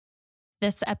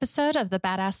This episode of the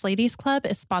Badass Ladies Club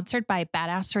is sponsored by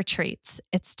Badass Retreats.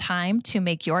 It's time to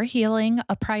make your healing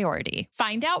a priority.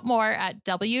 Find out more at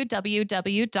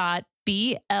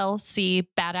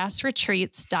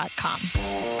www.blcbadassretreats.com.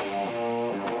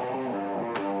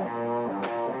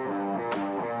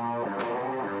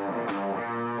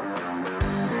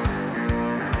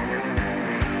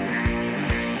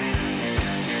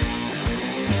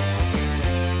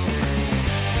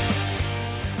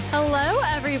 Hello,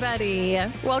 everybody.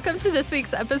 Welcome to this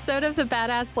week's episode of the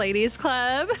Badass Ladies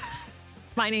Club.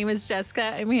 My name is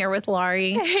Jessica. I'm here with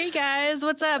Laurie. Hey, guys.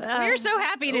 What's up? We're so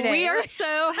happy today. We are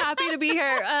so happy to be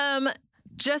here.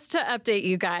 Just to update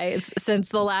you guys, since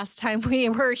the last time we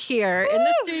were here in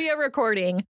the studio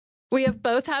recording, we have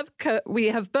both had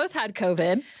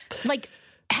COVID. Like,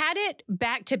 had it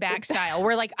back-to-back style,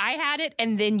 where like I had it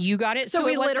and then you got it. So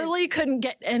we literally couldn't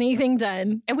get anything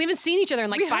done. And we haven't seen each other in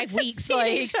like 5 weeks,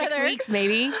 like 6 weeks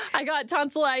maybe. I got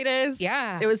tonsillitis.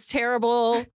 Yeah. It was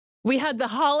terrible. We had the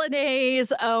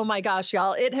holidays. Oh my gosh,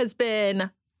 y'all. It has been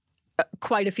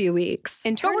quite a few weeks.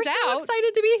 And turns but we're so out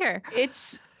excited to be here.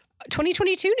 It's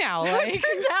 2022 now. Like.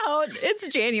 Turns out it's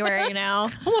January now.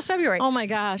 Almost February. Oh my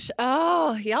gosh.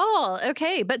 Oh, y'all.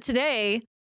 Okay. But today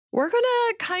we're going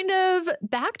to kind of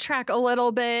backtrack a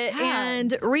little bit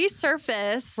and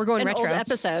resurface We're going an retro. old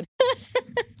episode.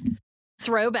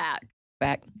 Throwback.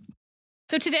 Back.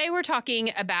 So today we're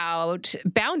talking about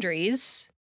boundaries.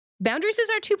 Boundaries is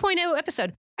our 2.0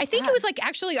 episode. I think it was like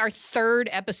actually our third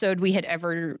episode we had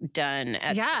ever done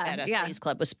at Ladies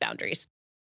Club was boundaries.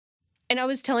 And I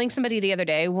was telling somebody the other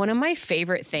day, one of my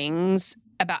favorite things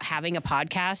about having a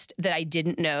podcast that I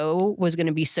didn't know was going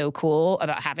to be so cool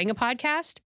about having a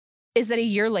podcast is that a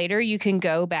year later you can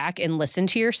go back and listen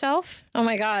to yourself. Oh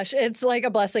my gosh. It's like a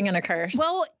blessing and a curse.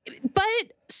 Well, but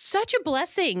such a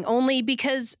blessing only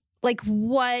because like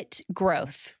what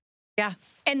growth? Yeah.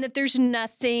 And that there's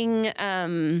nothing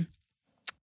that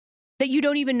you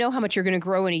don't even know how much you're going to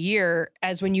grow in a year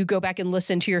as when you go back and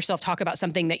listen to yourself talk about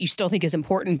something that you still think is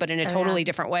important, but in a totally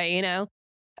different way, you know?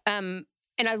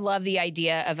 And I love the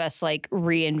idea of us like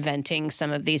reinventing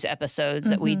some of these episodes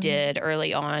that we did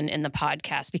early on in the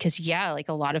podcast because like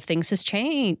a lot of things has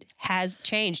changed.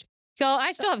 Y'all,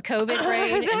 I still have COVID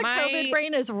brain. That COVID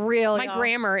brain is real. My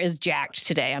grammar is jacked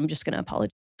today. I'm just going to apologize.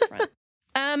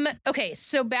 Okay,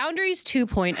 so Boundaries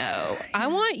 2.0. I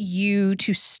want you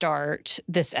to start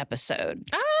this episode.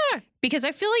 Because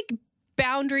I feel like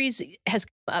boundaries has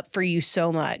come up for you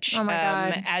so much. Oh my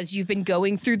God. As you've been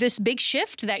going through this big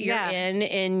shift that you're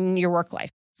in your work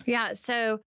life. Yeah.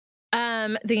 So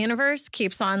the universe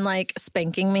keeps on like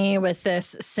spanking me with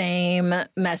this same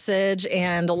message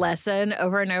and lesson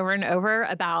over and over and over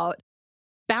about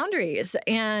boundaries.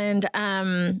 And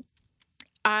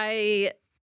I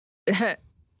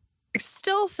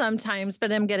still sometimes,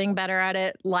 but I'm getting better at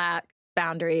it, lack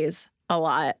boundaries a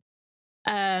lot.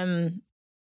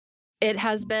 It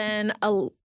has been a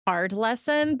hard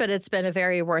lesson, but it's been a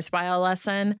very worthwhile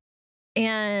lesson.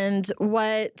 And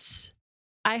what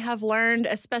I have learned,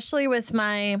 especially with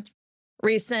my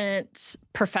recent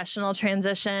professional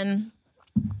transition,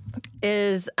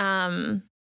 is that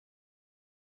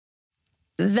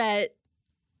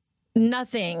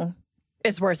nothing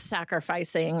is worth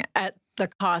sacrificing at the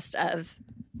cost of.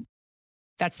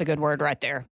 That's the good word right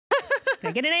there. Can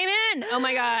I get an amen? Oh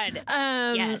my God.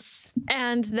 Yes.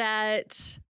 And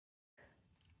that,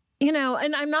 you know,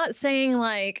 and I'm not saying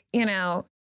like, you know,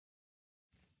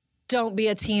 don't be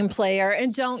a team player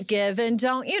and don't give and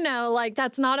don't, you know, like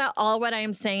that's not at all what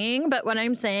I'm saying. But what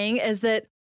I'm saying is that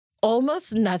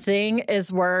almost nothing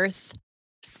is worth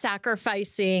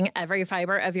sacrificing every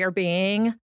fiber of your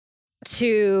being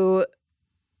to,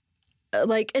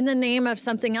 like, in the name of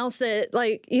something else that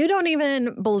like you don't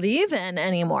even believe in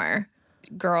anymore.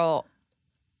 Girl,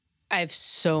 I have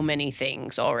so many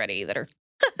things already that are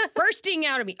bursting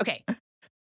out of me. Okay.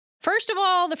 First of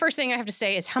all, the first thing I have to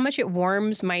say is how much it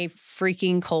warms my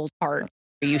freaking cold heart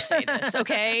when you say this,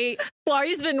 okay?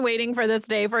 Laurie's been waiting for this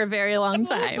day for a very long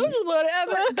time.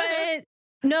 Whatever. But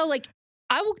no, like,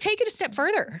 I will take it a step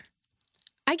further.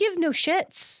 I give no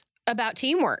shits about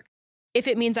teamwork if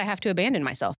it means I have to abandon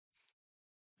myself.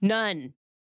 None. You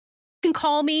can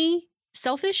call me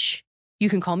selfish. You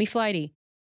can call me flighty.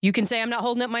 You can say I'm not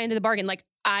holding up my end of the bargain. Like,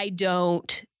 I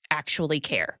don't actually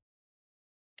care.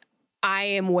 I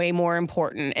am way more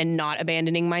important, and not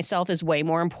abandoning myself is way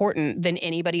more important than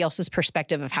anybody else's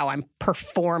perspective of how I'm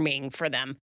performing for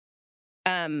them.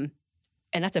 And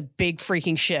that's a big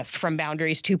freaking shift from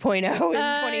Boundaries 2.0 in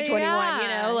 2021, you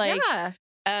know, like,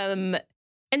 and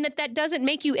that doesn't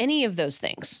make you any of those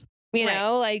things. You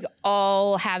know, like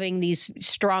all having these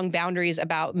strong boundaries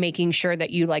about making sure that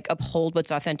you like uphold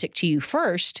what's authentic to you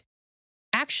first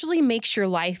actually makes your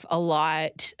life a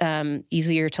lot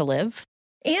easier to live.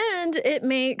 And it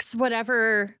makes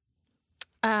whatever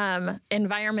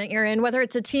environment you're in, whether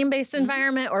it's a team-based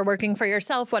environment or working for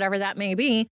yourself, whatever that may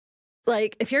be,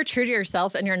 like if you're true to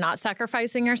yourself and you're not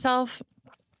sacrificing yourself,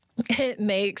 it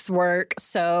makes work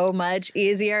so much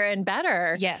easier and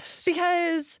better. Yes.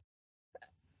 Because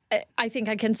I think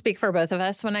I can speak for both of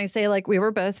us when I say like we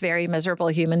were both very miserable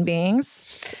human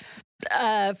beings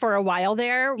for a while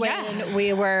there when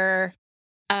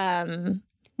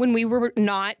we were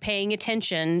not paying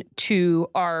attention to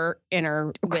our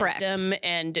inner wisdom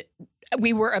and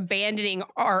we were abandoning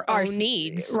our own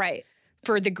needs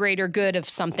for the greater good of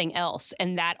something else.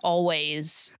 And that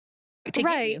always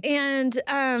right. And,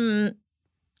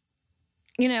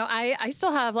 you know, I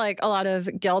still have like a lot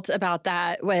of guilt about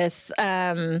that with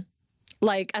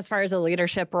like as far as a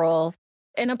leadership role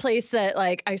in a place that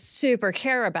like I super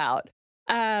care about.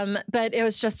 But it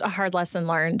was just a hard lesson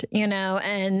learned, you know,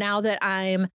 and now that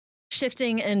I'm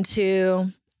shifting into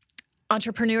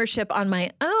entrepreneurship on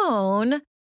my own,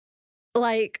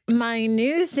 like my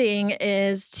new thing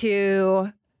is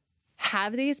to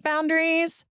have these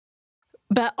boundaries,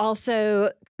 but also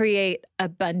create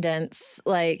abundance,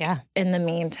 like in the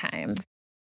meantime.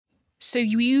 So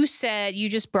you said, you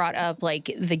just brought up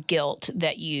like the guilt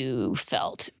that you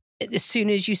felt. As soon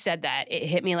as you said that, it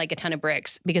hit me like a ton of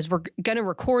bricks because we're going to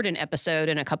record an episode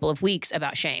in a couple of weeks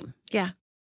about shame. Yeah.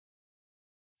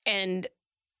 And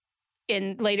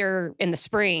later in the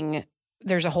spring,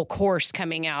 there's a whole course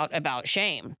coming out about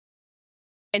shame.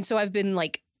 And so I've been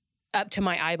like up to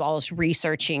my eyeballs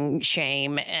researching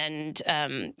shame and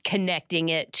connecting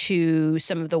it to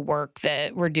some of the work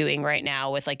that we're doing right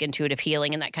now with like intuitive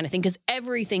healing and that kind of thing. Because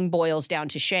everything boils down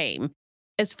to shame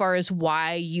as far as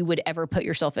why you would ever put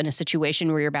yourself in a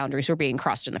situation where your boundaries were being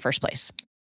crossed in the first place.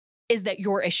 Is that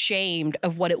you're ashamed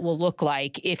of what it will look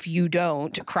like if you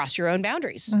don't cross your own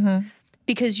boundaries. Mm-hmm.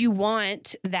 Because you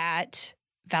want that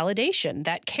validation,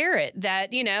 that carrot,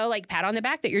 that, you know, like pat on the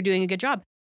back that you're doing a good job.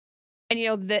 And, you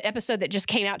know, the episode that just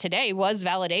came out today was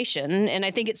validation. And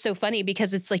I think it's so funny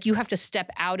because it's like you have to step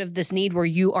out of this need where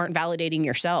you aren't validating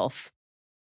yourself.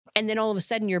 And then all of a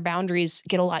sudden your boundaries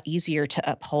get a lot easier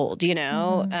to uphold, you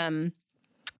know? Mm-hmm.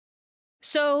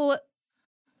 So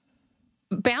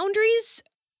boundaries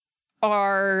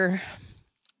are,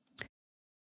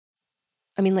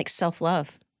 I mean, like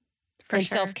self-love and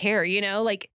self-care, you know?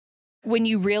 Like when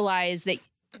you realize that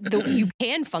you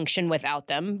can function without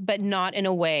them, but not in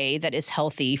a way that is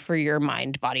healthy for your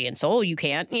mind, body, and soul. You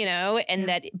can't, you know, and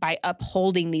that by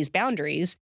upholding these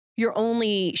boundaries, you're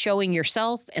only showing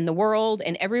yourself and the world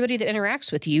and everybody that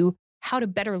interacts with you how to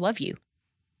better love you.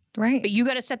 Right. But you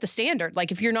got to set the standard.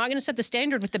 Like if you're not going to set the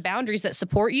standard with the boundaries that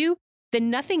support you, then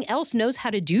nothing else knows how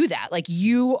to do that. Like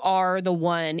you are the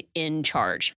one in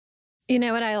charge. You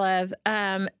know what I love?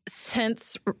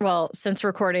 Since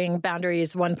recording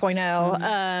Boundaries 1.0,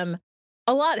 mm-hmm.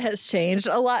 A lot has changed.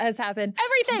 A lot has happened.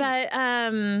 Everything.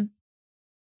 But,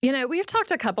 you know, we've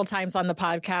talked a couple times on the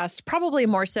podcast, probably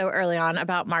more so early on,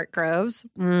 about Mark Groves.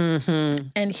 Mm-hmm.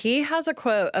 And he has a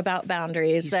quote about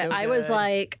boundaries that I was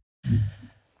like,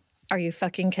 are you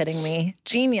fucking kidding me?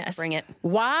 Genius. Bring it.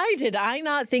 Why did I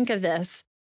not think of this?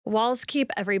 Walls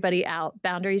keep everybody out.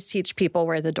 Boundaries teach people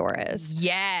where the door is.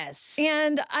 Yes.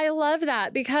 And I love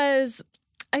that because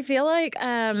I feel like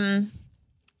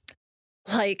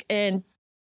in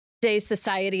today's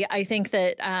society, I think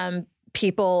that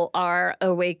people are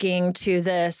awaking to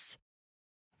this,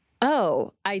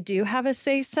 oh, I do have a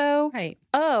say-so. Right.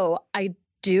 Oh, I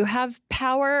do have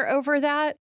power over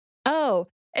that. Oh,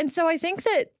 and so I think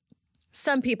that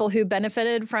some people who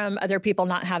benefited from other people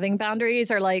not having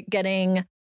boundaries are like getting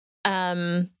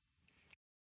a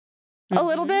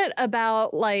little bit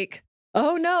about like,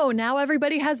 oh no, now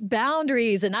everybody has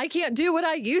boundaries and I can't do what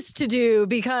I used to do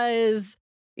because,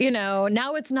 you know,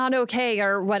 now it's not okay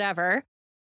or whatever.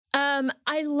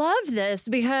 I love this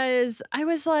because I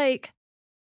was like,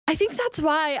 I think that's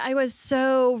why I was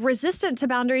so resistant to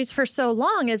boundaries for so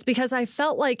long is because I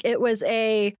felt like it was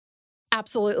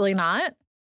absolutely not.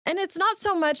 And it's not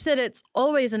so much that it's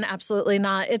always an absolutely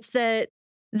not. It's that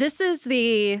this is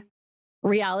the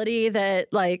reality that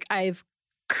like I've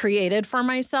created for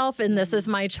myself. And this is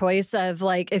my choice of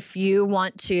like, if you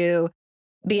want to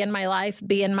be in my life,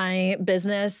 be in my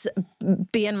business,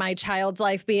 be in my child's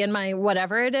life, be in my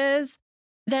whatever it is,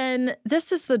 then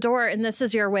this is the door and this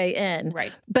is your way in.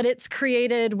 Right. But it's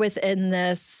created within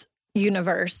this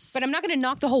universe. But I'm not going to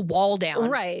knock the whole wall down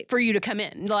Right. for you to come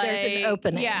in. Like, There's an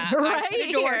opening. Yeah. Right I put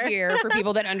a door here for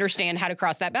people that understand how to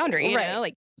cross that boundary, you Right. know?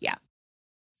 Like, yeah.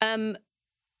 And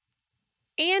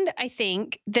I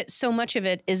think that so much of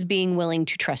it is being willing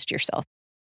to trust yourself.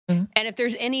 Mhm. And if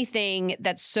there's anything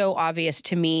that's so obvious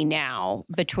to me now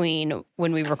between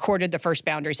when we recorded the first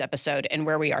boundaries episode and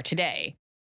where we are today,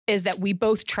 is that we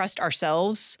both trust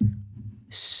ourselves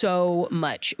so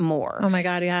much more. Oh my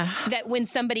God, yeah. That when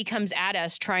somebody comes at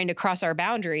us trying to cross our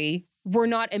boundary, we're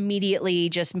not immediately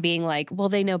just being like, well,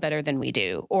 they know better than we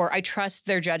do, or I trust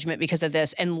their judgment because of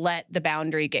this, and let the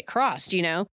boundary get crossed, you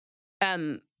know?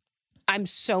 I'm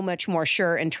so much more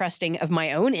sure and trusting of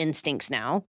my own instincts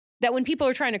now that when people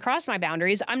are trying to cross my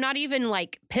boundaries, I'm not even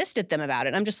like pissed at them about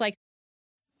it. I'm just like,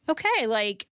 okay,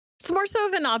 like, It's more so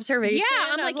of an observation. yeah,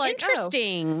 I'm of like,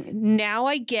 interesting. Now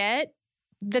I get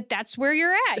that that's where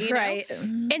you're at, you know? Right.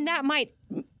 And that might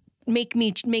make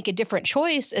me make a different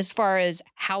choice as far as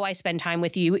how I spend time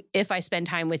with you, if I spend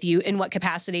time with you, in what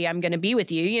capacity I'm going to be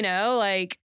with you, you know,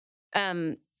 like,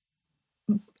 and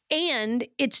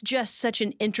it's just such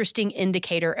an interesting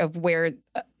indicator of where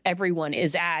everyone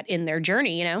is at in their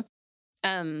journey, you know?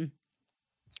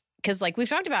 Cause like we've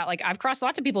talked about, like I've crossed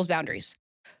lots of people's boundaries.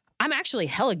 I'm actually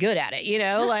hella good at it, you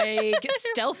know, like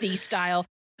stealthy style.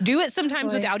 Do it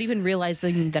sometimes Boy. without even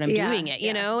realizing that I'm Yeah, doing it, you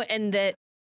yeah. know, and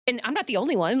I'm not the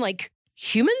only one. Like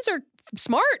humans are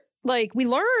smart. Like we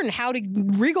learn how to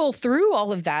wriggle through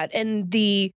all of that. And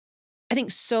I think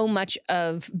so much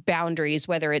of boundaries,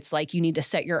 whether it's like you need to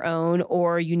set your own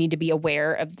or you need to be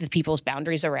aware of the people's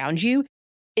boundaries around you,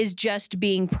 is just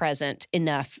being present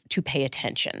enough to pay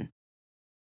attention.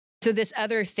 So this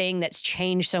other thing that's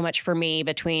changed so much for me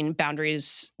between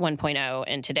Boundaries 1.0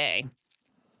 and today,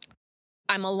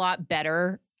 I'm a lot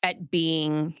better at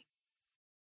being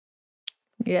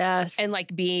Yes. and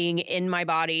like being in my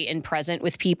body and present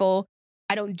with people.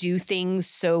 I don't do things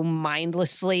so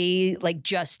mindlessly, like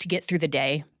just to get through the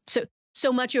day.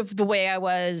 So much of the way I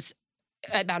was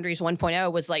at Boundaries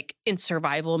 1.0 was like in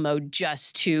survival mode,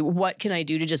 just to what can I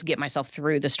do to just get myself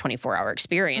through this 24-hour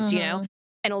experience, you know?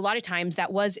 And a lot of times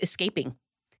that was escaping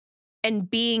and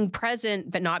being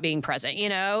present, but not being present, you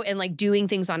know, and like doing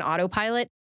things on autopilot.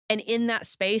 And in that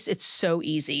space, it's so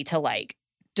easy to like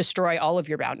destroy all of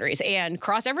your boundaries and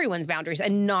cross everyone's boundaries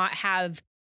and not have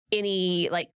any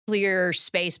like clear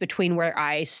space between where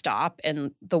I stop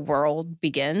and the world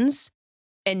begins.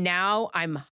 And now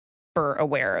I'm hyper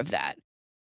aware of that.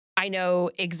 I know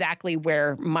exactly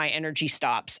where my energy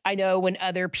stops. I know when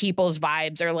other people's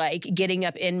vibes are like getting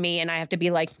up in me and I have to be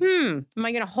like, am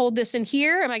I going to hold this in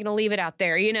here? Am I going to leave it out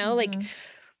there? You know, like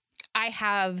I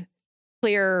have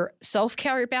clear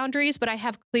self-care boundaries, but I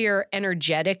have clear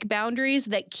energetic boundaries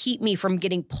that keep me from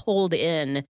getting pulled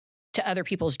in to other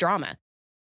people's drama.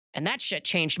 And that shit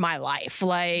changed my life.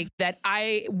 Like that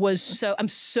I'm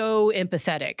so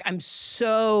empathetic. I'm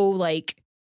so like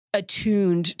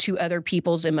attuned to other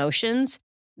people's emotions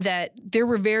that there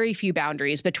were very few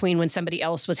boundaries between when somebody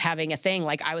else was having a thing,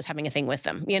 like I was having a thing with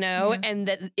them, you know? Yeah. And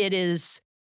that it is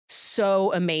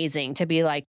so amazing to be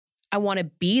like, I want to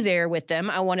be there with them.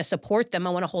 I want to support them. I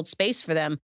want to hold space for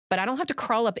them, but I don't have to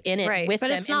crawl up in it Right, with but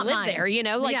them it's and not live mine. there, you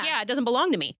know? Like, Yeah. it doesn't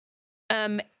belong to me.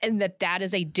 And that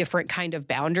is a different kind of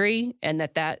boundary and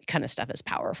that kind of stuff is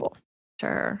powerful.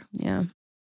 Sure. Yeah.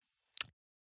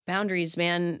 Boundaries,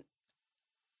 man.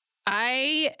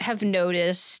 I have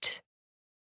noticed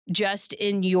just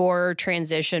in your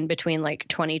transition between like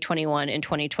 2021 and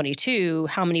 2022,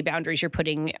 how many boundaries you're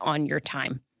putting on your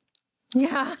time.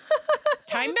 Yeah.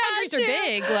 Time That boundaries are too.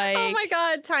 big. Like, Oh my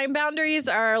God. Time boundaries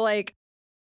are like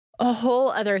a whole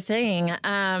other thing.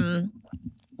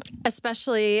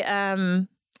 Especially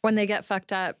when they get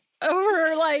fucked up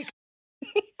over like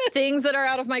things that are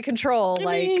out of my control,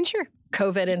 like sure.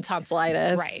 COVID and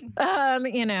tonsillitis. Right.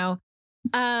 You know.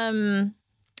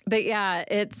 But yeah,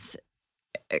 it's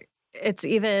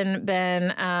even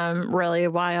been really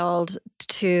wild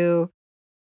to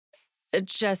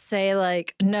just say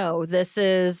like, no, this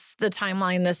is the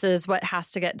timeline. This is what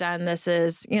has to get done. This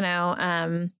is, you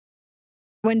know,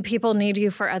 when people need you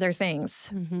for other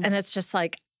things. Mhm. And it's just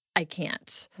like, I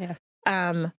can't. Yeah.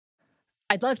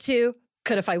 I'd love to,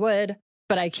 could if I would,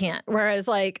 but I can't. Whereas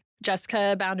like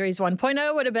Jessica Boundaries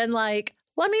 1.0 would have been like,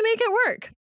 let me make it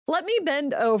work. Let me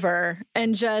bend over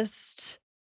and just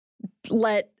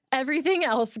let everything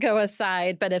else go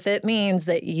aside. But if it means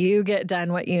that you get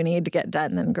done what you need to get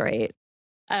done, then great.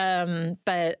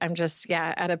 But I'm just,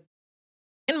 at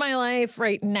in my life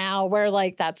right now where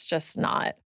like that's just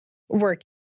not working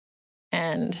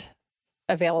and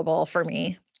available for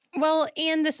me. Well,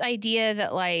 and this idea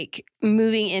that like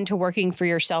moving into working for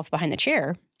yourself behind the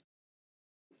chair,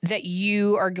 that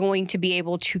you are going to be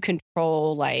able to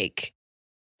control like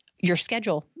your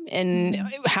schedule and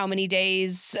how many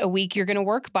days a week you're going to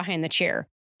work behind the chair,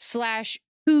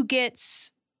 / who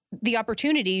gets the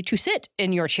opportunity to sit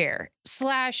in your chair,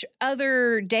 /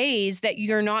 other days that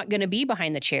you're not going to be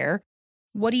behind the chair.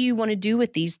 What do you want to do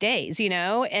with these days, you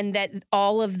know? And that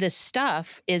all of this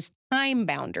stuff is time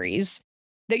boundaries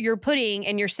that you're putting,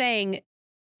 and you're saying,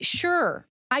 sure,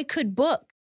 I could book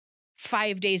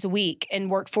 5 days a week and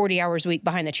work 40 hours a week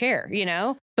behind the chair, you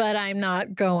know? But I'm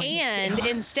not going And to.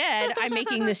 instead, I'm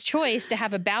making this choice to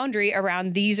have a boundary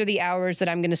around these are the hours that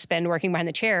I'm going to spend working behind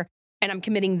the chair. And I'm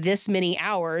committing this many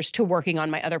hours to working on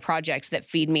my other projects that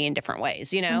feed me in different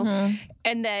ways, you know? Mhm.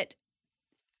 And that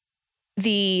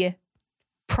the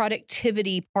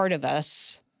productivity part of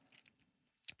us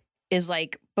is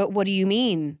like, but what do you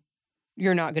mean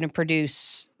you're not going to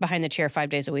produce behind the chair 5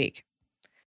 days a week?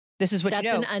 This is what That's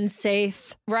you know. an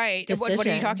unsafe. Right. What are you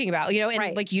decision. talking about? You know, and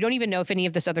Right. like, you don't even know if any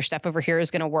of this other stuff over here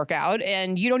is going to work out.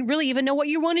 And you don't really even know what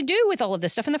you want to do with all of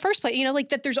this stuff in the first place. You know, like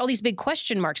that there's all these big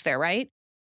question marks there, right?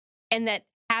 And that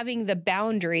having the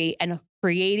boundary and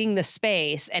creating the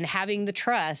space and having the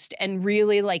trust and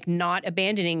really like not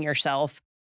abandoning yourself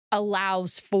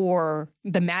allows for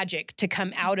the magic to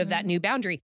come out of that new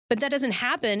boundary. But that doesn't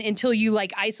happen until you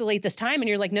like isolate this time and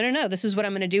you're like, no, this is what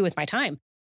I'm going to do with my time.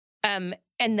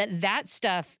 And that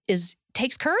stuff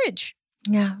takes courage.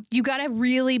 Yeah. You got to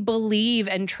really believe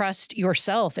and trust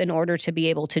yourself in order to be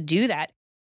able to do that.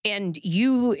 And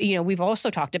you know, we've also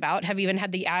talked about, have even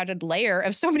had the added layer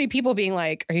of so many people being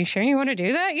like, are you sure you want to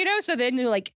do that? You know, so then you're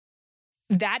like,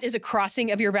 that is a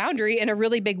crossing of your boundary in a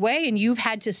really big way. And you've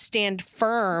had to stand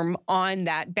firm on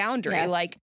that boundary. Yes.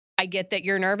 Like, I get that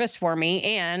you're nervous for me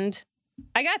and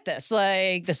I got this.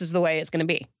 Like, this is the way it's going to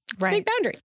be. It's a big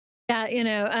boundary. Yeah. You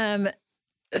know,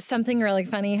 something really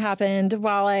funny happened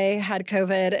while I had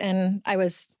COVID and I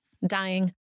was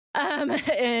dying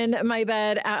in my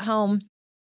bed at home.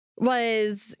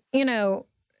 Was, you know,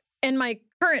 in my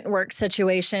current work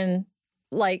situation,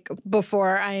 like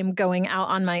before I'm going out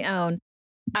on my own,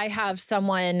 I have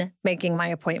someone making my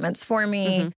appointments for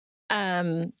me.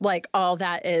 Like all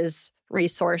that is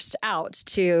resourced out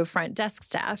to front desk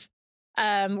staff.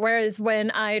 Whereas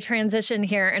when I transition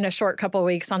here in a short couple of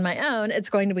weeks on my own, it's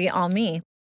going to be all me.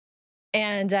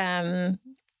 And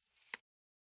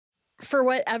for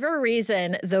whatever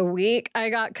reason, the week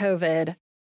I got COVID,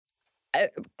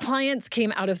 clients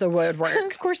came out of the woodwork.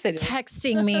 Of course they did.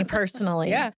 Texting me personally.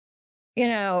 Yeah. You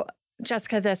know,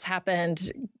 Jessica, this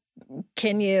happened.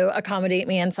 Can you accommodate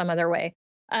me in some other way?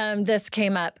 This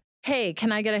came up. Hey,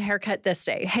 can I get a haircut this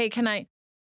day? Hey, can I?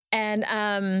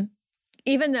 And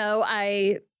even though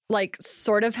I like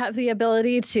sort of have the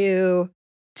ability to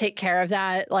take care of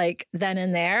that like then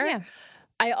and there,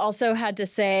 I also had to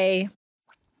say,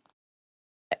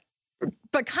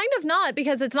 but kind of not,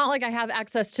 because it's not like I have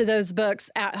access to those books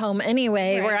at home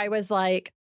anyway, where I was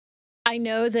like, I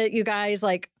know that you guys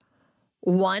like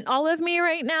want all of me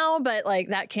right now, but like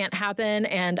that can't happen.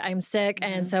 And I'm sick.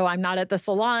 And so I'm not at the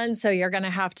salon. So you're going to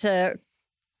have to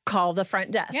call the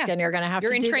front desk and you're going to have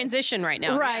You're to in do transition right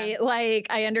now. Right. Yeah. Like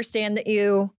I understand that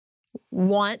you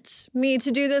want me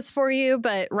to do this for you,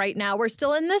 but right now we're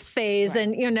still in this phase.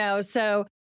 And, you know, so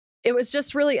it was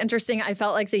just really interesting. I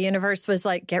felt like the universe was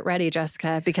like, get ready,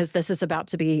 Jessica, because this is about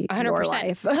to be 100%. Your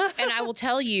life. And I will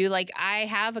tell you, like, I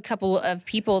have a couple of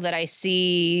people that I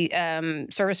see,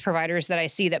 service providers that I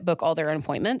see that book all their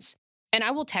appointments. And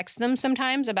I will text them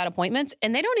sometimes about appointments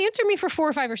and they don't answer me for 4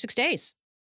 or 5 or 6 days.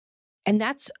 And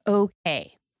that's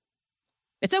okay.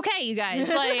 It's okay, you guys.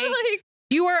 Like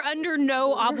you are under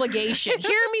no obligation.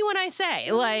 Hear me when I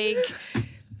say, like,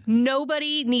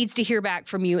 nobody needs to hear back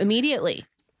from you immediately.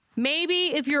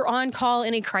 Maybe if you're on call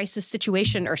in a crisis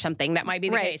situation or something, that might be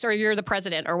the case, or you're the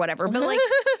president or whatever. But like,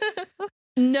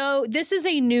 no, this is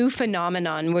a new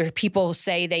phenomenon where people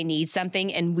say they need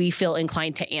something and we feel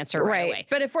inclined to answer right away.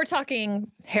 But if we're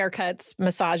talking haircuts,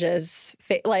 massages,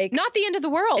 like not the end of the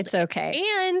world. It's okay.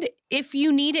 And if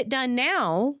you need it done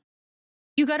now,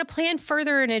 you got to plan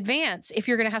further in advance if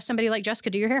you're going to have somebody like Jessica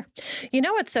do your hair. You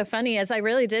know what's so funny is I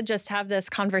really did just have this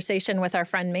conversation with our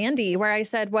friend Mandy where I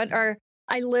said,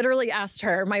 I literally asked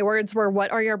her, my words were,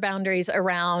 what are your boundaries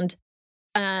around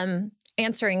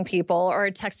answering people or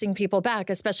texting people back,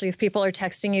 especially if people are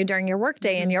texting you during your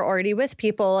workday and you're already with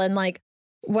people? And like,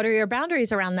 what are your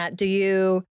boundaries around that? Do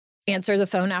you answer the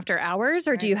phone after hours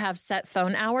or do you have set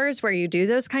phone hours where you do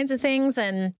those kinds of things?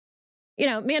 And, you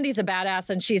know, Mandy's a badass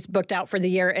and she's booked out for the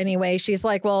year anyway. She's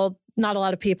like, well, not a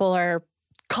lot of people are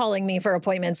calling me for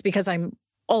appointments because I'm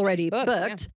already Booked,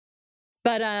 booked.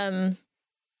 But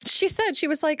she said, she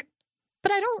was like,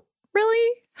 but I don't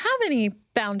really have any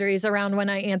boundaries around when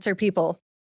I answer people.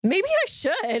 Maybe I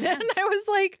should. And I was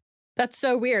like, that's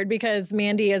so weird because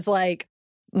Mandy is like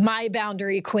my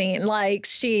boundary queen. Like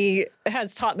she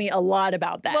has taught me a lot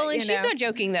about that. Well, and she's not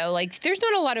joking though. Like there's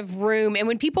not a lot of room. And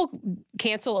when people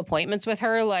cancel appointments with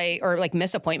her, or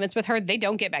miss appointments with her, they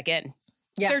don't get back in.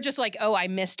 Yeah. They're just like, oh, I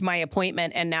missed my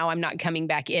appointment and now I'm not coming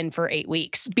back in for 8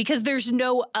 weeks because there's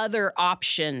no other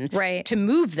option to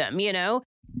move them,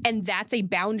 And that's a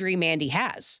boundary Mandy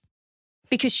has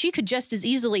because she could just as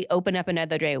easily open up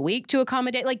another day a week to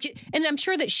accommodate. And I'm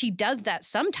sure that she does that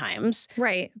sometimes.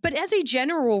 Right. But as a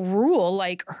general rule,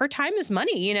 like her time is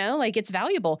money, it's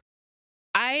valuable.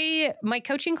 My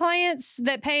coaching clients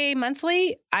that pay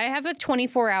monthly, I have a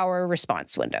 24-hour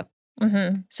response window.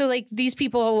 Mm-hmm. So like these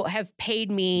people have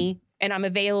paid me and I'm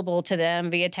available to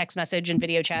them via text message and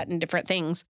video chat and different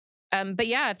things. But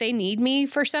yeah, if they need me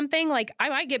for something, like I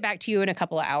might get back to you in a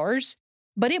couple of hours,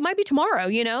 but it might be tomorrow,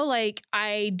 like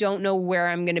I don't know where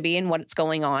I'm going to be and what's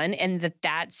going on. And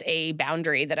that's a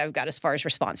boundary that I've got as far as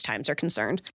response times are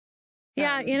concerned.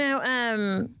 Yeah.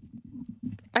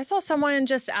 I saw someone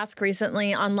just ask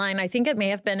recently online, I think it may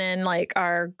have been in like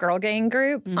our girl gang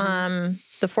group,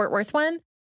 the Fort Worth one.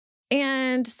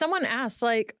 And someone asked,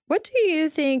 like, what do you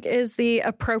think is the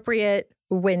appropriate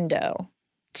window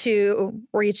to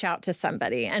reach out to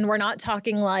somebody? And we're not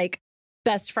talking like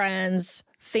best friends,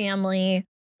 family.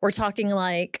 We're talking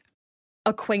like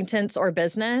acquaintance or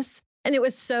business. And it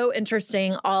was so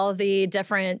interesting, all the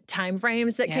different time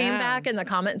frames that came back in the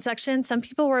comment section. Some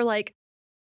people were like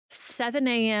 7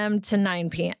 a.m. to 9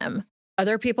 p.m.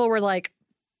 Other people were like,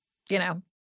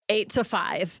 8 to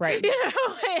 5. Right.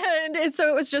 And so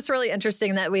it was just really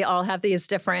interesting that we all have these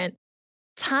different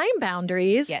time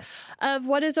boundaries of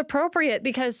what is appropriate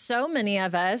because so many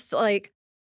of us,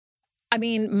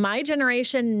 my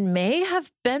generation may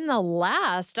have been the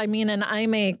last. And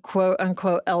I'm a quote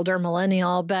unquote elder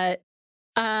millennial, but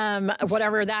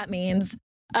whatever that means.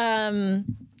 But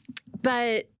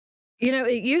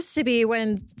it used to be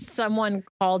when someone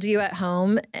called you at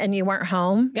home and you weren't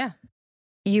home. Yeah.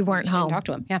 You weren't home. Talk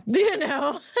to him.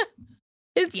 Yeah.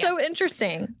 It's so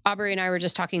interesting. Aubrey and I were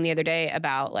just talking the other day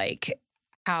about like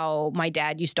how my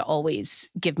dad used to always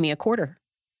give me a quarter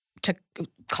to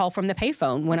call from the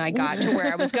payphone when I got to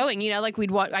where I was going. Like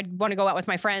I'd want to go out with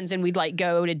my friends and we'd like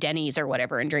go to Denny's or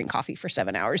whatever and drink coffee for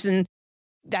 7 hours. And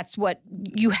that's what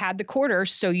you had the quarter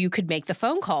so you could make the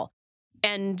phone call.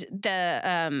 And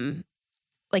the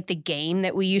the game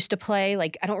that we used to play,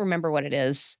 like I don't remember what it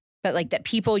is, but like that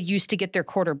people used to get their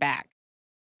quarter back.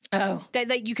 Oh.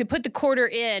 That you could put the quarter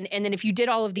in, and then if you did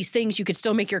all of these things, you could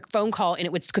still make your phone call, and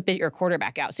it would spit your quarter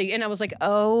back out. So, and I was like,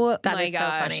 oh my gosh, so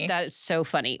funny. That is so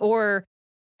funny. Or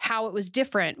how it was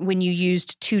different when you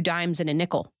used 2 dimes and a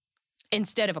nickel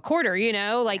instead of a quarter,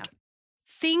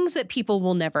 things that people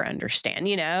will never understand,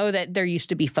 that there used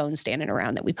to be phones standing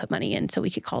around that we put money in so we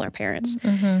could call our parents.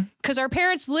 Because our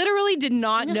parents literally did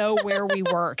not know where we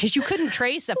were because you couldn't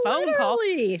trace a phone call.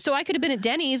 So I could have been at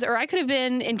Denny's or I could have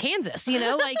been in Kansas,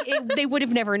 they would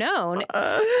have never known.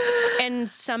 And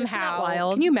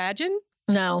somehow, can you imagine?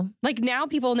 No. Like now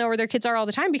people know where their kids are all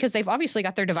the time because they've obviously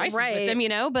got their devices with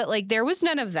them, but like there was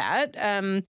none of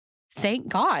that. Thank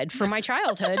God for my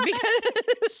childhood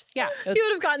because you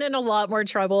would have gotten in a lot more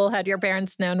trouble had your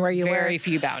parents known where you were. Very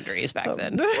few boundaries back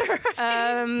then.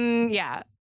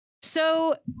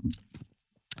 So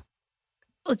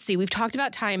let's see. We've talked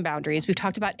about time boundaries. We've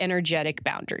talked about energetic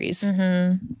boundaries.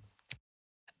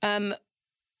 I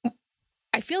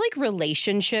feel like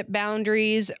relationship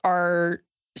boundaries are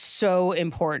so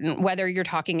important, whether you're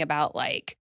talking about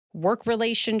like work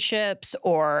relationships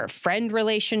or friend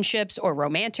relationships or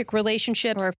romantic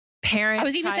relationships or parent. I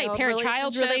was even saying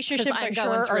parent-child relationships I'm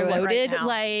sure are loaded.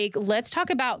 Like, let's talk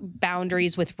about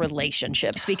boundaries with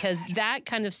relationships because that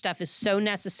kind of stuff is so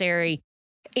necessary.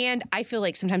 And I feel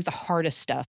like sometimes the hardest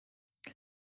stuff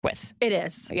with. It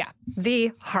is. Yeah.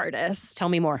 The hardest. Tell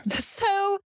me more.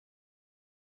 So,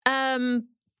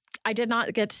 I did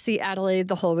not get to see Adelaide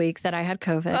the whole week that I had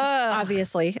COVID.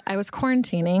 Obviously, I was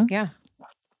quarantining. Yeah.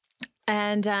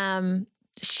 And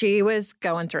she was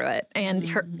going through it. And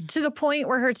to the point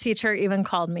where her teacher even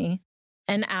called me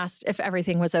and asked if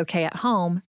everything was okay at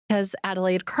home because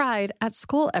Adelaide cried at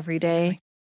school every day.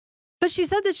 But she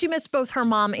said that she missed both her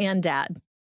mom and dad.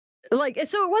 So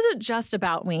it wasn't just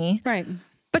about me. Right.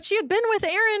 But she had been with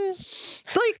Aaron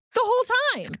the whole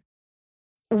time.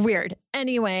 Weird.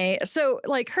 Anyway, so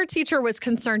her teacher was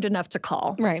concerned enough to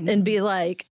call and be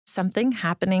like, something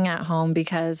happening at home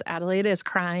because Adelaide is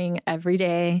crying every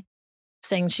day.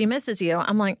 saying she misses you.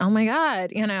 I'm like, oh my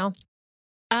God,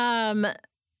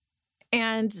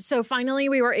 and so finally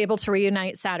we were able to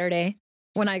reunite Saturday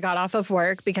when I got off of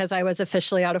work because I was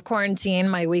officially out of quarantine.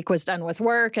 My week was done with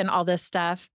work and all this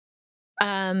stuff.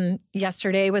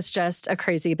 Yesterday was just a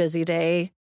crazy busy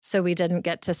day. So we didn't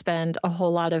get to spend a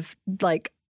whole lot of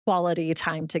like quality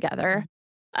time together.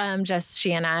 Just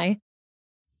she and I.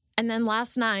 And then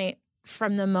last night,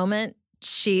 from the moment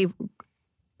she,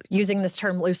 using this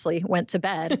term loosely, went to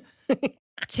bed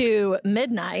to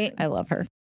midnight. I love her.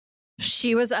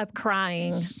 She was up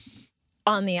crying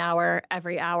on the hour,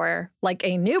 every hour, like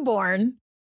a newborn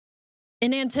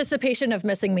in anticipation of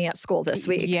missing me at school this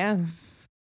week. Yeah.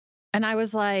 And I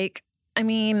was like, I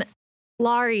mean,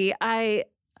 Laurie,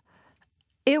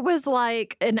 it was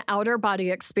like an outer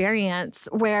body experience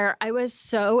where I was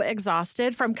so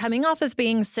exhausted from coming off of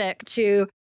being sick to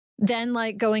then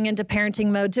like going into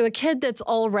parenting mode to a kid that's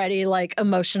already like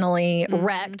emotionally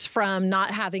wrecked from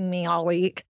not having me all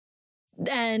week.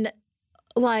 And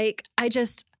like, I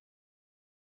just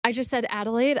said,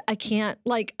 Adelaide, I can't,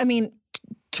 like, I mean,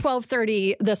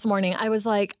 12:30 this morning, I was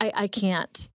like, I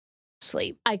can't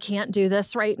sleep. I can't do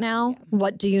this right now. Yeah.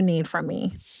 What do you need from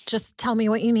me? Just tell me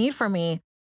what you need from me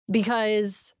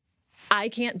because I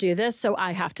can't do this. So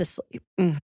I have to sleep.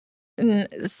 And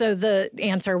so the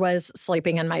answer was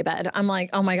sleeping in my bed. I'm like,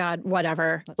 oh my God,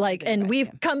 whatever. And we've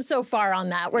come so far on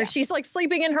that where she's like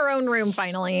sleeping in her own room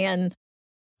finally. And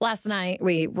last night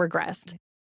we regressed.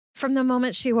 From the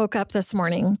moment she woke up this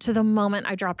morning to the moment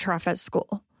I dropped her off at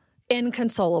school,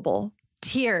 inconsolable,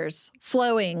 tears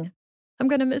flowing. I'm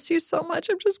going to miss you so much.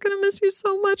 I'm just going to miss you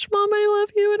so much, Mom. I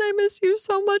love you and I miss you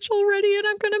so much already. And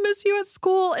I'm going to miss you at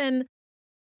school. And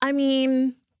I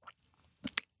mean,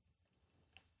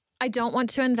 I don't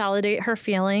want to invalidate her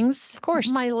feelings. Of course.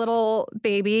 My little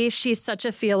baby, she's such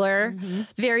a feeler,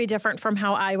 very different from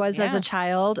how I was as a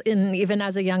child and even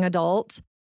as a young adult.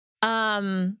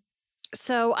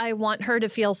 So I want her to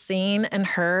feel seen and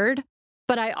heard,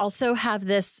 but I also have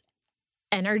this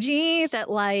energy that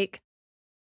like,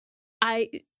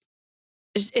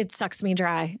 it sucks me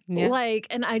dry. Yeah.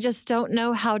 And I just don't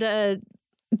know how to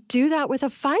do that with a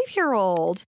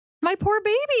 5-year-old. My poor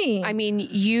baby. I mean,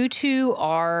 you two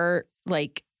are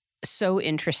like so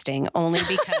interesting only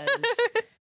because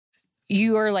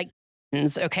you are like,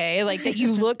 okay, like that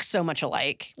you look so much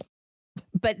alike,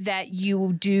 but that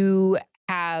you do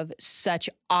have such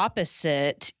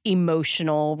opposite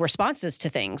emotional responses to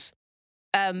things.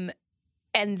 And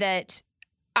that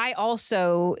I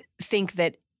also think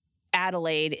that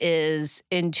Adelaide is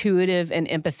intuitive and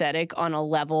empathetic on a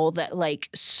level that like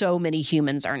so many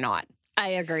humans are not. I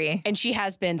agree. And she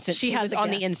has been since she was on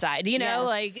the inside,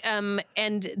 and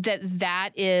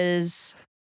that is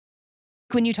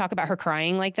when you talk about her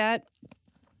crying like that,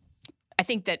 I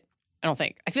feel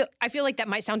like that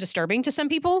might sound disturbing to some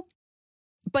people,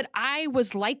 but I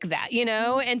was like that,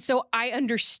 and so I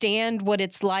understand what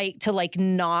it's like to like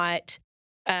not,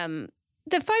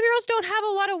 the 5-year-olds don't have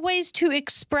a lot of ways to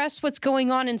express what's going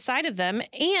on inside of them.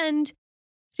 And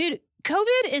dude,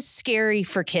 COVID is scary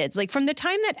for kids. Like from the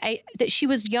time that she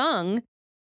was young,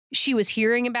 she was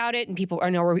hearing about it and people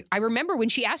I remember when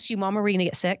she asked you, Mom, are we going to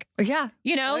get sick? Yeah.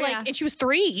 And she was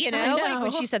 3, like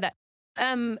when she said that,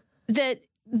 that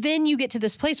then you get to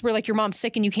this place where like your mom's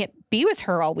sick and you can't be with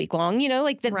her all week long,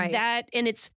 like that, and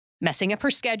it's messing up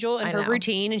her schedule and her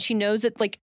routine. And she knows that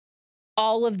like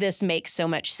all of this makes so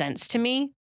much sense to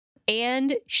me.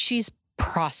 And she's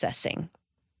processing.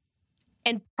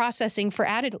 And processing for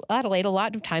Adelaide a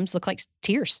lot of times look like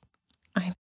tears.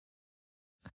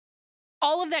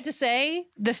 All of that to say,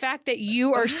 the fact that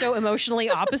you are so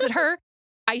emotionally opposite her,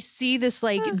 I see this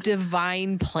like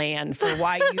divine plan for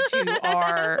why you two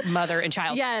are mother and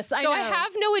child. Yes, I know. I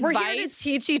have no advice. We're here to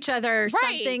teach each other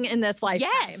something in this lifetime.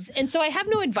 Yes, and so I have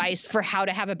no advice for how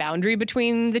to have a boundary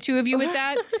between the two of you with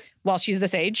that while she's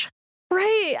this age.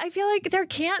 Right. I feel like there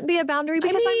can't be a boundary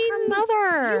because I'm her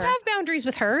mother. You have boundaries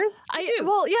with her. I do.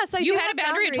 Well, yes, I do. You had a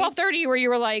boundary at 12:30 where you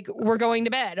were like, we're going to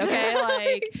bed. Okay.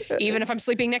 Like, even if I'm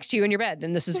sleeping next to you in your bed,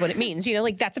 then this is what it means.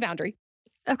 Like that's a boundary.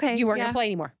 Okay. You weren't going to play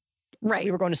anymore. Right.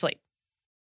 You were going to sleep.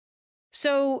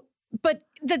 So, but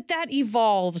that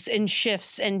evolves and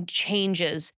shifts and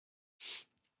changes.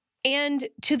 And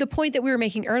to the point that we were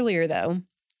making earlier, though,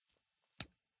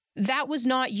 that was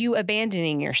not you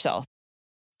abandoning yourself.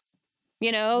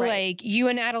 Like you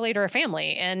and Adelaide are a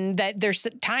family, and that there's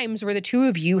times where the two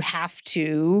of you have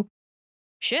to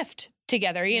shift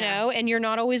together, you know, and you're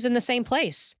not always in the same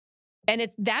place. And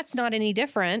that's not any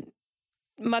different,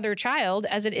 mother-child,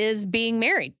 as it is being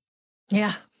married.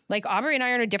 Yeah. Like Aubrey and I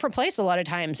are in a different place a lot of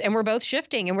times, and we're both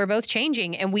shifting and we're both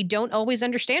changing, and we don't always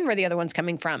understand where the other one's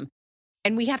coming from.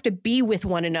 And we have to be with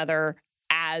one another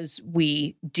as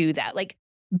we do that. Like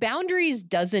boundaries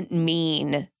doesn't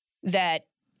mean that,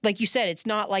 like you said, it's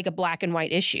not like a black and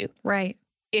white issue. Right.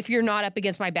 If you're not up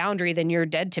against my boundary, then you're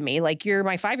dead to me. Like you're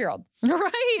my 5-year-old.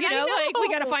 Right. You know, like we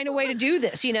got to find a way to do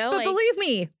this, you know? But like, believe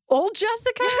me, old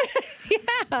Jessica,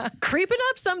 yeah. creeping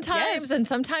up sometimes. Yes. And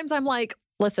sometimes I'm like,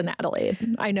 listen, Natalie,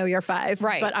 I know you're 5,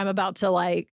 Right. but I'm about to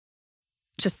like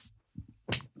just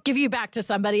give you back to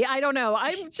somebody. I don't know.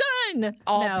 I'm done.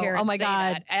 All no. parents Oh my say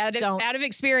God. that. Out of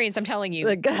experience, I'm telling you,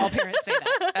 Like- all parents say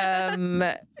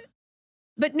that.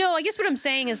 But no, I guess what I'm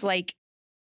saying is like,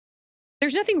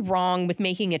 there's nothing wrong with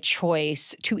making a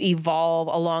choice to evolve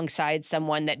alongside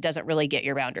someone that doesn't really get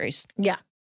your boundaries. Yeah.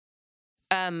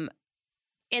 And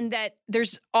that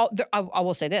I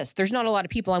will say this, there's not a lot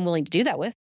of people I'm willing to do that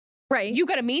with. Right. You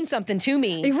got to mean something to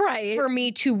me right. for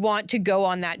me to want to go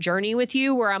on that journey with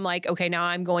you where I'm like, okay, now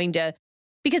I'm going to,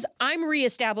 because I'm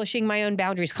reestablishing my own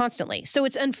boundaries constantly. So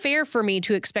it's unfair for me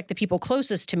to expect the people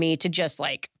closest to me to just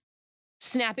like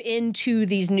snap into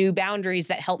these new boundaries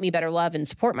that help me better love and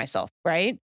support myself,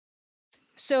 right?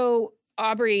 So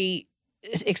Aubrey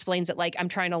explains it like, I'm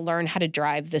trying to learn how to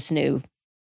drive this new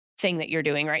thing that you're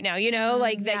doing right now, you know,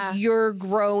 like that you're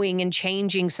growing and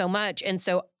changing so much. And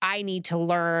so I need to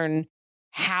learn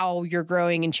how you're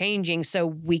growing and changing so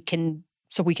we can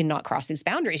not cross these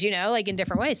boundaries, you know, like in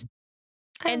different ways.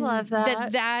 I love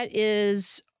that. That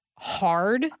is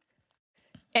hard.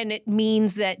 And it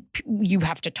means that you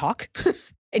have to talk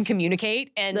and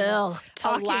communicate and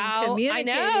talking, communicating. I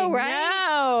know,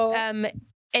 right?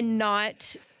 No.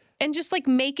 And just like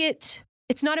it's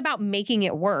not about making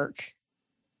it work.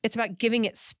 It's about giving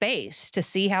it space to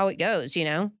see how it goes, you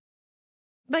know?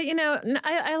 But, you know,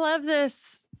 I love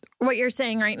this, what you're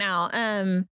saying right now.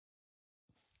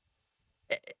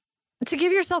 To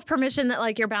give yourself permission that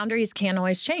like your boundaries can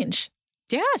always change.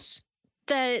 Yes.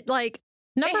 That like,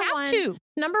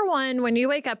 Number one, when you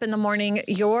wake up in the morning,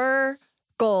 your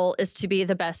goal is to be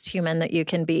the best human that you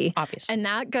can be. Obviously. And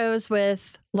that goes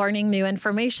with learning new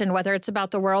information, whether it's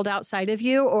about the world outside of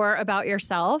you or about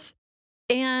yourself.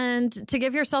 And to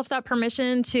give yourself that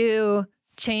permission to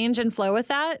change and flow with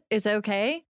that is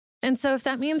okay. And so if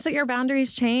that means that your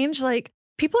boundaries change, like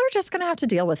people are just going to have to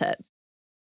deal with it.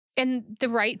 And the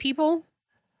right people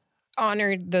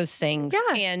honor those things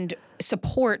and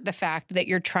support the fact that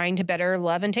you're trying to better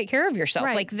love and take care of yourself.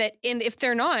 Right. Like that. And if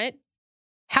they're not,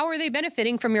 how are they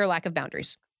benefiting from your lack of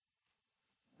boundaries?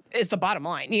 Is the bottom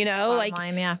line, you know, Bottom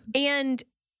line, yeah. And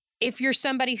if you're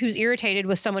somebody who's irritated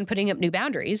with someone putting up new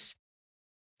boundaries,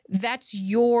 that's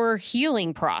your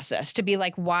healing process to be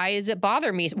like, why is it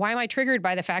bother me? Why am I triggered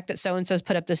by the fact that so-and-so's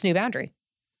put up this new boundary?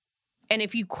 And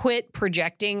if you quit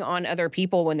projecting on other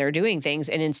people when they're doing things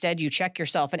and instead you check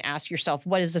yourself and ask yourself,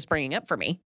 what is this bringing up for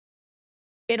me?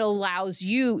 It allows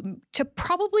you to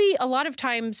probably a lot of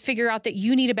times figure out that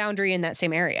you need a boundary in that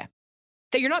same area.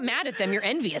 That you're not mad at them, you're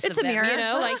envious It's of a them, mirror. you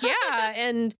know? Like, yeah.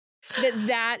 And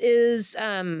that is,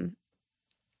 and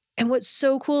what's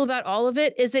so cool about all of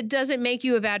it is it doesn't make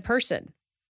you a bad person.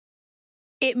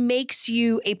 It makes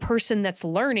you a person that's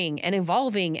learning and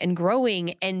evolving and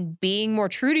growing and being more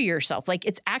true to yourself. Like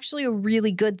it's actually a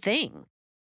really good thing.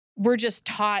 We're just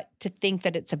taught to think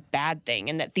that it's a bad thing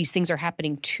and that these things are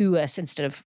happening to us instead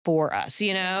of for us,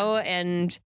 you know?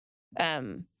 And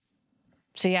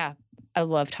so yeah, I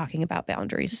love talking about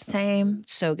boundaries. Same.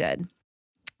 So good.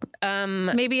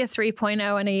 Maybe a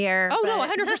 3.0 in a year. Oh, no, but-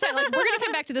 100%. Like we're going to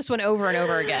come back to this one over and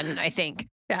over again, I think.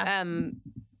 Yeah.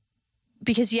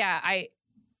 Because yeah, I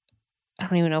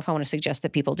don't even know if I want to suggest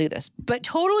that people do this, but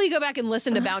totally go back and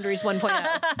listen to Boundaries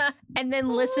 1.0 and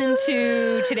then listen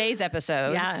to today's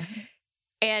episode. Yeah.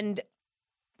 And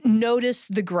notice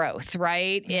the growth,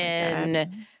 right?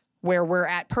 In where we're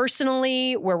at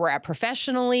personally, where we're at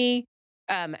professionally,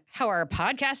 how our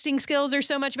podcasting skills are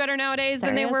so much better nowadays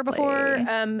than they were before.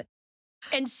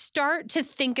 And start to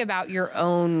think about your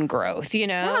own growth, you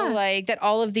know, like that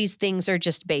all of these things are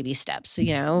just baby steps,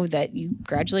 you know, that you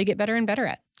gradually get better and better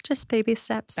at. Just baby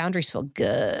steps. Boundaries feel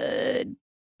good.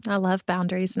 I love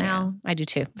boundaries now. Yeah, I do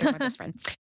too. They're my best friend.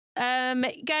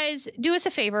 Guys, do us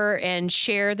a favor and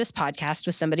share this podcast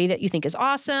with somebody that you think is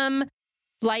awesome.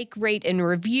 Like, rate, and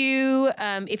review.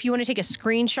 If you want to take a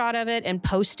screenshot of it and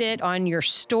post it on your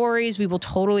stories, we will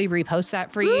totally repost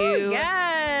that for you.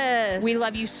 Yes. We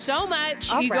love you so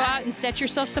much. All you go right. out and set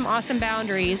yourself some awesome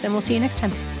boundaries, and we'll see you next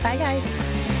time. Bye,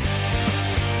 guys.